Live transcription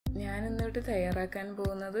ഞാൻ ഇന്നിട്ട് തയ്യാറാക്കാൻ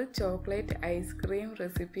പോകുന്നത് ചോക്ലേറ്റ് ഐസ്ക്രീം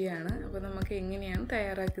റെസിപ്പിയാണ്. അപ്പോൾ നമുക്ക് എങ്ങനെയാണ്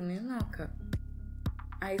തയ്യാറാക്കുന്നതെന്ന് നോക്കാം.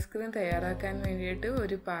 ഐസ്ക്രീം തയ്യാറാക്കാൻ വേണ്ടിയിട്ട്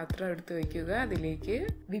ഒരു പാത്രം എടുത്ത് വയ്ക്കുക. അതിലേക്ക്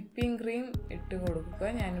വിപ്പിംഗ് ക്രീം ഇട്ട് കൊടുക്കുക.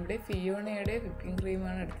 ഞാനിവിടെ ഫിയോണയുടെ വിപ്പിംഗ്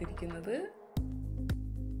ക്രീമാണ് എടുത്തിരിക്കുന്നത്.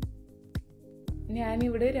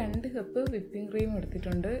 ഞാനിവിടെ 2 കപ്പ് വിപ്പിംഗ് ക്രീം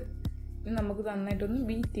എടുത്തിട്ടുണ്ട്. ഇനി നമുക്ക് നന്നായിട്ടൊന്ന്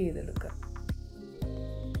ബീറ്റ് ചെയ്തെടുക്കാം.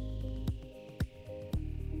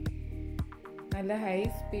 നല്ല ഹൈ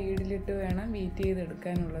സ്പീഡിലിട്ട് വേണം ബീറ്റ്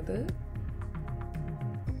ചെയ്തെടുക്കാനുള്ളത്.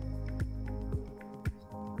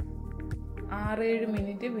 6-7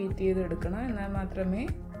 മിനിറ്റ് ബീറ്റ് ചെയ്തെടുക്കണം. എന്നാൽ മാത്രമേ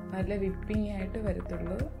നല്ല വിപ്പിംഗ് ആയിട്ട്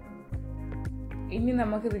വരത്തുള്ളൂ. ഇനി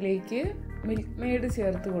നമുക്കിതിലേക്ക് മിൽക്ക് മെയ്ഡ്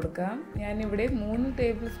ചേർത്ത് കൊടുക്കാം. ഞാനിവിടെ 3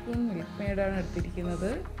 ടേബിൾ സ്പൂൺ മിൽക്ക് മെയ്ഡാണ്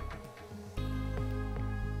എടുത്തിരിക്കുന്നത്.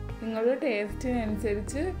 നിങ്ങളുടെ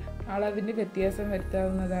ടേസ്റ്റിനനുസരിച്ച് അളവിന് വ്യത്യാസം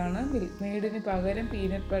വരുത്താവുന്നതാണ്. മിൽക്ക് മെയ്ഡിന് പകരം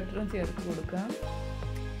പീനട്ട് ബട്ടറും ചേർത്ത് കൊടുക്കാം.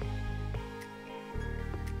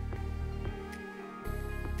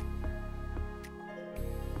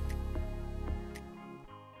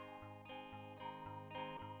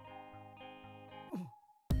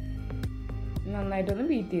 നന്നായിട്ടൊന്ന്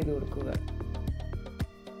ബീറ്റ് ചെയ്ത് കൊടുക്കുക.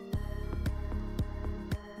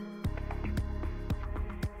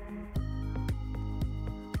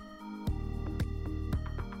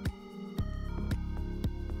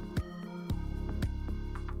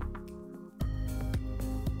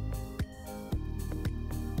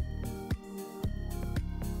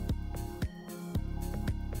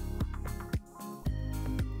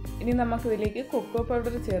 ഇനി നമുക്കിതിലേക്ക് കൊക്കോ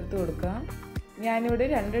പൗഡർ ചേർത്ത് കൊടുക്കാം. ഞാനിവിടെ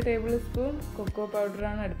 2 ടേബിൾ സ്പൂൺ കൊക്കോ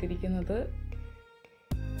പൗഡറാണ് എടുത്തിരിക്കുന്നത്.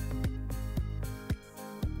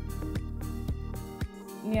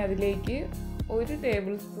 ഇനി അതിലേക്ക് 1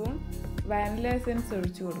 ടേബിൾ സ്പൂൺ വാനില എസൻസ്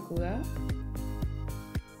ഒഴിച്ചു കൊടുക്കുക.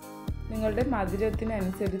 നിങ്ങളുടെ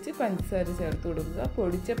മധുരത്തിനനുസരിച്ച് പഞ്ചസാര ചേർത്ത് കൊടുക്കുക.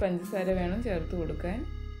 പൊടിച്ച പഞ്ചസാര വേണം ചേർത്ത് കൊടുക്കാൻ.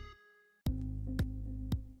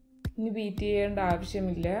 ഇനി ബീറ്റ് ചെയ്യേണ്ട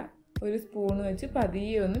ആവശ്യമില്ല. ഒരു സ്പൂൺ വെച്ച്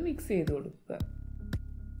പതിയെ ഒന്ന് മിക്സ് ചെയ്ത് കൊടുക്കുക.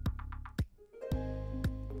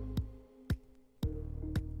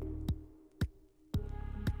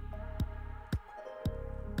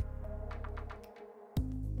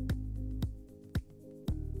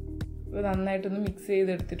 ഇപ്പോൾ നന്നായിട്ടൊന്ന് മിക്സ്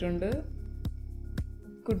ചെയ്തെടുത്തിട്ടുണ്ട്.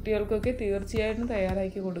 കുട്ടികൾക്കൊക്കെ തീർച്ചയായിട്ടും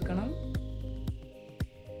തയ്യാറാക്കി കൊടുക്കണം.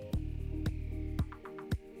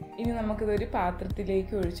 ഇനി നമുക്കിതൊരു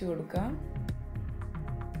പാത്രത്തിലേക്ക് ഒഴിച്ചു കൊടുക്കാം.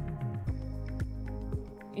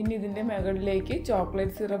 ഇനി ഇതിൻ്റെ മുകളിലേക്ക്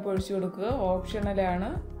ചോക്ലേറ്റ് സിറപ്പ് ഒഴിച്ചു കൊടുക്കുക. ഓപ്ഷണലാണ്.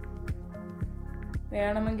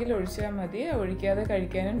 വേണമെങ്കിൽ ഒഴിച്ചാൽ മതി. ഒഴിക്കാതെ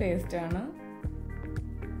കഴിക്കാനും ടേസ്റ്റാണ്.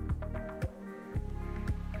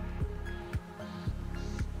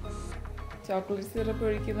 Chocolate syrup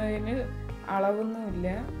ഒഴിക്കുന്നതിന് അളവൊന്നുമില്ല.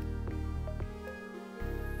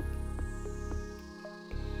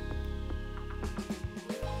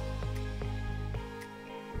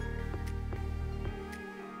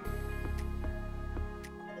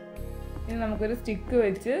 ഇനി നമുക്കൊരു സ്റ്റിക്ക്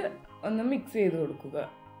വെച്ച് ഒന്ന് മിക്സ് ചെയ്ത് കൊടുക്കുക.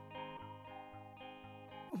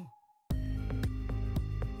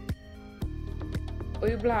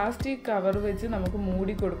 ഒരു പ്ലാസ്റ്റിക് കവർ വെച്ച് നമുക്ക്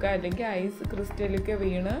മൂടി കൊടുക്കാം. അല്ലെങ്കിൽ ഐസ് ക്രിസ്റ്റലൊക്കെ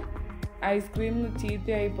വീണ് ഐസ്ക്രീം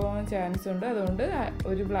ചീത്തയായി പോകാൻ ചാൻസ് ഉണ്ട്. അതുകൊണ്ട്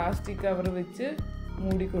ഒരു പ്ലാസ്റ്റിക് കവർ വെച്ച്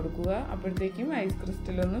മൂടി കൊടുക്കുക. അപ്പോഴത്തേക്കും ഐസ്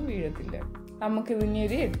ക്രിസ്റ്റലൊന്നും വീഴത്തില്ല. നമുക്കിതിനെ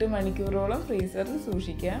ഒരു 8 മണിക്കൂറോളം ഫ്രീസറിൽ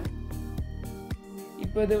സൂക്ഷിക്കാം.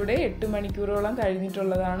 ഇപ്പോൾ ഇതിവിടെ 8 മണിക്കൂറോളം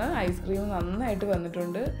കഴിഞ്ഞിട്ടുള്ളതാണ്. ഐസ്ക്രീം നന്നായിട്ട്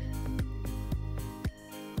വന്നിട്ടുണ്ട്.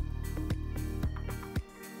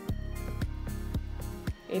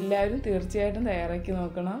 എല്ലാവരും തീർച്ചയായിട്ടും തയ്യാറാക്കി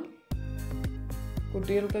നോക്കണം.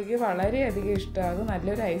 കുട്ടികൾക്കൊക്കെ വളരെയധികം ഇഷ്ടമാകും.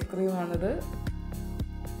 നല്ലൊരു ഐസ്ക്രീമാണിത്.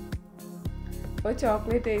 അപ്പോൾ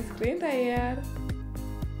ചോക്ലേറ്റ് ഐസ്ക്രീം തയ്യാർ.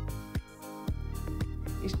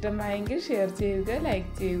 ഇഷ്ടമായെങ്കിൽ ഷെയർ ചെയ്യുക,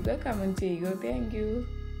 ലൈക്ക് ചെയ്യുക, കമൻറ്റ് ചെയ്യുക. Thank you.